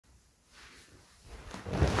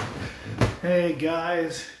Hey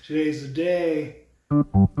guys, today's the day.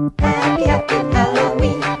 Happy, happy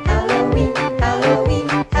Halloween, Halloween, Halloween,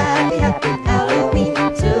 happy, happy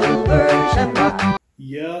Halloween, silver shamrock.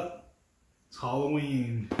 Yup, it's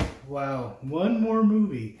Halloween. Wow, one more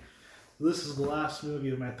movie. This is the last movie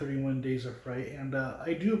of my 31 Days of Fright, and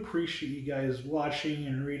I do appreciate you guys watching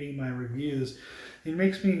and reading my reviews. It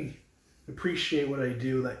makes me appreciate what I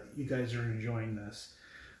do, that you guys are enjoying this.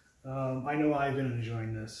 I know I've been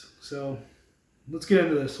enjoying this. So, let's get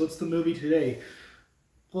into this. What's the movie today?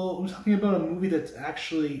 Well, I'm talking about a movie that's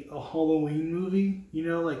actually a Halloween movie, you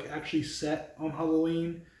know, like actually set on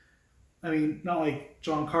Halloween. I mean, not like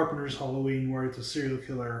John Carpenter's Halloween where it's a serial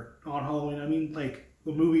killer on Halloween. I mean, like,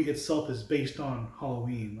 the movie itself is based on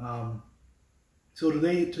Halloween. So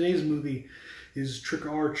today's movie is Trick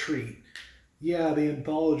or Treat. Yeah, the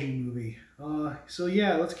anthology movie. So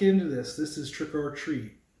yeah, let's get into this. This is Trick or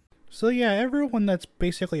Treat. So yeah, everyone that's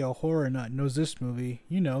basically a horror nut knows this movie.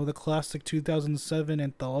 You know, the classic 2007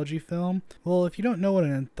 anthology film. Well, if you don't know what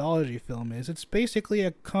an anthology film is, it's basically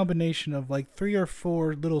a combination of like 3 or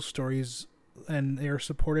 4 little stories, and they are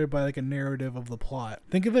supported by like a narrative of the plot.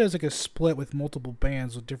 Think of it as like a split with multiple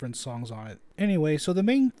bands with different songs on it. Anyway, so the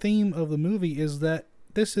main theme of the movie is that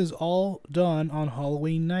this is all done on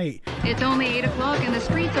Halloween night. It's only 8 o'clock and the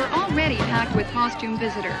streets are already packed with costume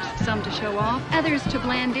visitors. Some to show off, others to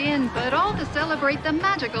blend in, but all to celebrate the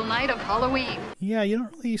magical night of Halloween. Yeah, you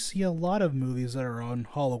don't really see a lot of movies that are on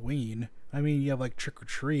Halloween. I mean, you have like Trick or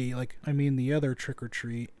Treat, the other Trick or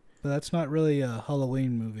Treat. But that's not really a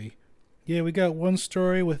Halloween movie. Yeah, we got one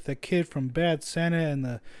story with the kid from Bad Santa and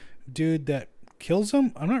the dude that kills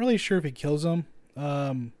him. I'm not really sure if he kills him.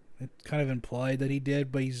 It's kind of implied that he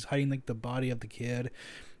did, but he's hiding like the body of the kid.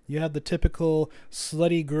 You have the typical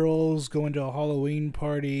slutty girls going to a Halloween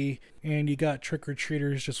party, and you got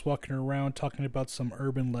trick-or-treaters just walking around talking about some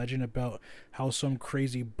urban legend about how some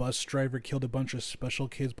crazy bus driver killed a bunch of special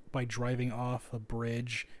kids by driving off a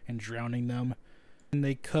bridge and drowning them. And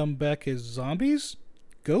they come back as zombies?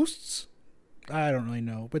 Ghosts? I don't really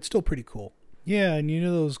know, but still pretty cool. Yeah, and you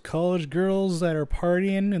know those college girls that are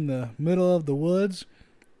partying in the middle of the woods?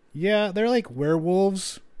 Yeah, they're like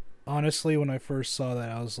werewolves. Honestly, when I first saw that,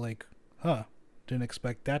 I was like, huh, didn't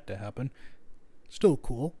expect that to happen. Still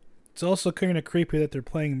cool. It's also kind of creepy that they're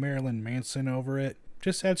playing Marilyn Manson over it.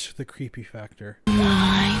 Just adds to the creepy factor.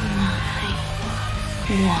 My,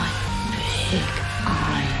 what big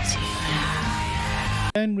eyes you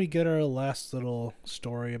have. Then we get our last little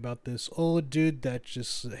story about this old dude that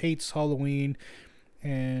just hates Halloween,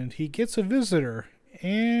 and he gets a visitor,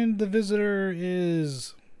 and the visitor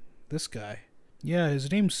is this guy. Yeah, his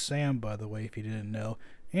name's Sam, by the way, if you didn't know.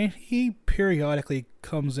 And he periodically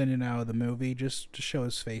comes in and out of the movie just to show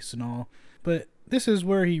his face and all. But this is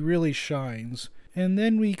where he really shines. And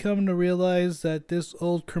then we come to realize that this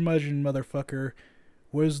old curmudgeon motherfucker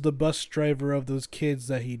was the bus driver of those kids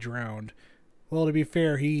that he drowned. Well, to be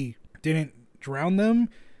fair, he didn't drown them.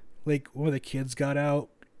 Like, one of the kids got out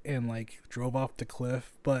and, like, drove off the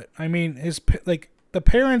cliff. But, I mean, the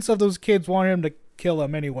parents of those kids wanted him to kill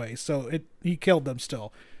them anyway, so he killed them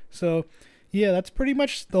still. So yeah, that's pretty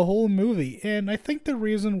much the whole movie. And I think the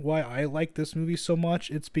reason why I like this movie so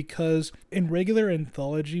much, it's because in regular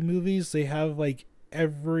anthology movies, they have like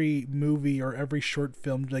every movie or every short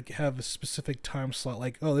film like have a specific time slot,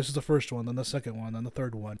 like, oh, this is the first one, then the second one, then the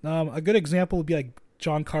third one. A good example would be like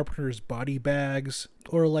John Carpenter's Body Bags,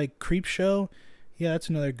 or like Creepshow. Yeah, that's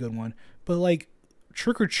another good one. But like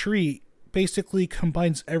Trick or Treat basically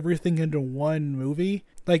combines everything into one movie.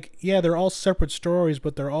 Like, yeah, they're all separate stories,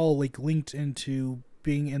 but they're all like linked into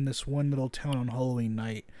being in this one little town on Halloween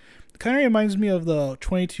night. It kind of reminds me of the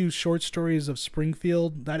 22 short stories of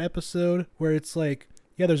Springfield, that episode, where it's like,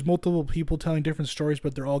 yeah, there's multiple people telling different stories,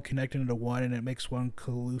 but they're all connected into one, and it makes one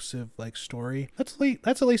cohesive like story. That's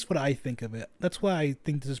at least what I think of it. That's why I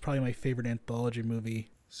think this is probably my favorite anthology movie.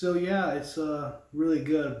 So yeah, it's really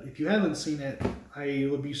good. If you haven't seen it, I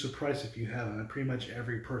would be surprised if you haven't. Pretty much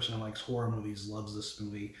every person who likes horror movies loves this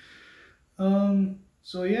movie.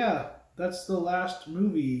 So yeah, that's the last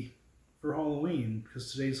movie for Halloween,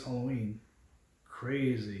 because today's Halloween.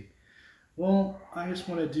 Crazy. Well, I just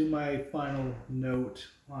want to do my final note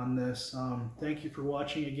on this. Thank you for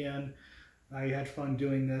watching again. I had fun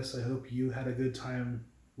doing this. I hope you had a good time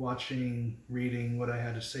watching, reading what I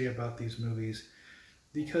had to say about these movies.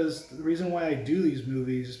 Because the reason why I do these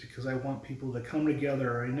movies is because I want people to come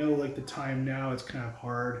together. I know like the time now, it's kind of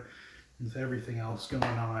hard with everything else going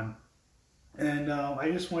on. And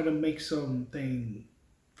I just wanted to make something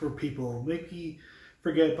for people. Maybe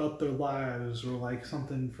forget about their lives or like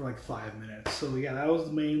something for like 5 minutes. So yeah, that was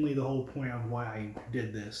mainly the whole point of why I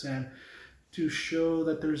did this. And to show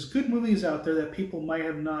that there's good movies out there that people might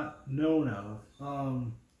have not known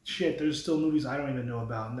of. Shit, there's still movies I don't even know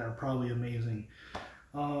about and that are probably amazing.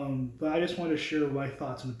 But I just wanted to share my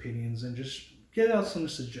thoughts and opinions and just get out some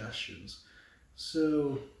suggestions.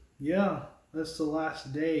 So, yeah, that's the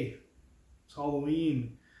last day. It's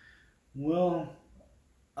Halloween. Well,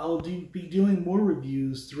 I'll be doing more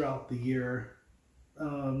reviews throughout the year.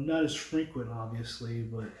 Not as frequent, obviously,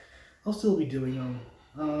 but I'll still be doing them.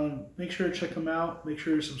 Make sure to check them out. Make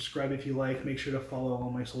sure to subscribe if you like. Make sure to follow all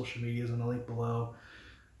my social medias in the link below.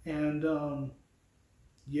 And,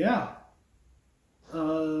 yeah.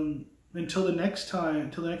 Until the next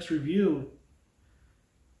review,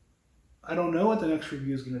 I don't know what the next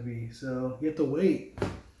review is going to be, so you have to wait.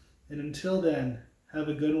 And until then, have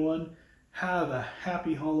a good one. Have a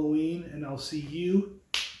happy Halloween, and I'll see you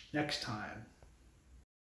next time.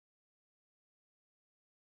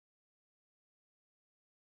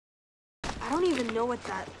 I don't even know what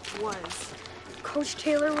that was. Coach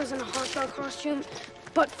Taylor was in a hot dog costume,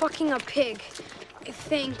 but fucking a pig, I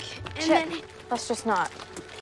think. And Chip, then let's just not.